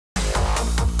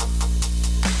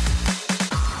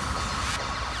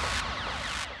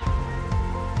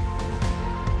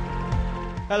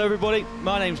Hello everybody,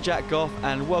 my name's Jack Goff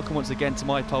and welcome once again to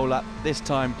my pole lap, this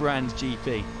time Brands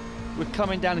GP. We're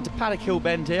coming down into Paddock Hill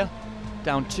Bend here,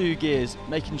 down 2 gears,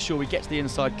 making sure we get to the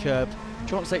inside curb.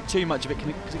 Try not to take too much of it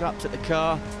because it can upset the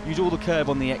car. Use all the curb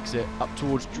on the exit, up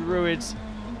towards Druids,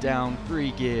 down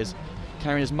 3 gears.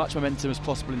 Carrying as much momentum as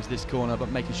possible into this corner,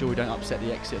 but making sure we don't upset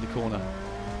the exit of the corner.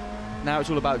 Now it's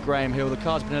all about Graham Hill. The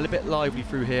car's been a little bit lively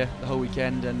through here the whole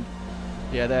weekend, and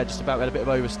yeah, they're just about, we had a bit of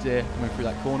oversteer coming through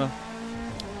that corner.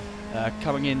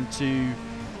 Coming into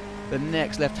the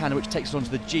next left-hander, which takes us onto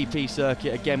the GP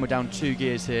circuit. Again, we're down 2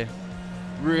 gears here.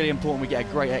 Really important we get a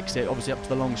great exit, obviously up to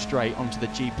the long straight onto the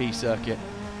GP circuit.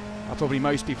 Probably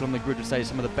most people on the grid would say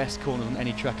some of the best corners on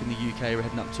any track in the UK we're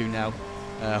heading up to now.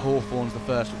 Hawthorne's the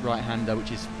first right-hander,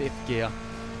 which is 5th gear.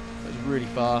 It's really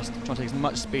fast, trying to take as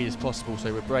much speed as possible,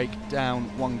 so we brake down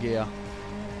 1 gear,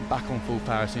 back on full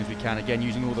power as soon as we can, again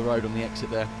using all the road on the exit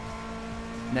there.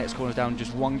 Next corner's down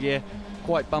just 1 gear,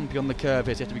 quite bumpy on the curve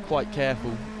here, so you have to be quite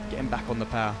careful getting back on the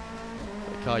power.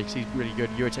 The car, you can see, is really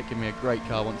good. Eurotech giving me a great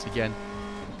car once again.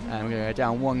 And we're going to go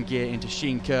down 1 gear into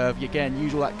Sheen Curve, again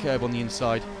use all that curb on the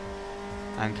inside,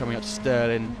 and coming up to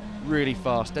Stirling, really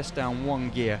fast, that's down 1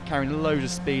 gear, carrying loads of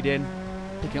speed in,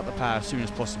 picking up the power as soon as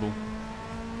possible.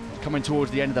 Coming towards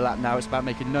the end of the lap now, it's about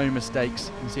making no mistakes.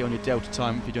 You can see on your delta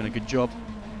time if you're doing a good job.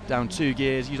 Down 2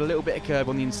 gears, use a little bit of curb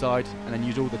on the inside, and then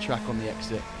use all the track on the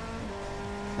exit.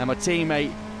 Now my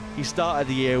teammate, he started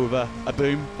the year with a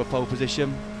boom for pole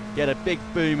position. He had a big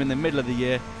boom in the middle of the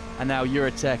year, and now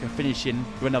Eurotech are finishing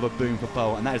with another boom for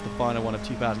pole, and that is the final one of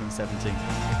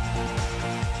 2017.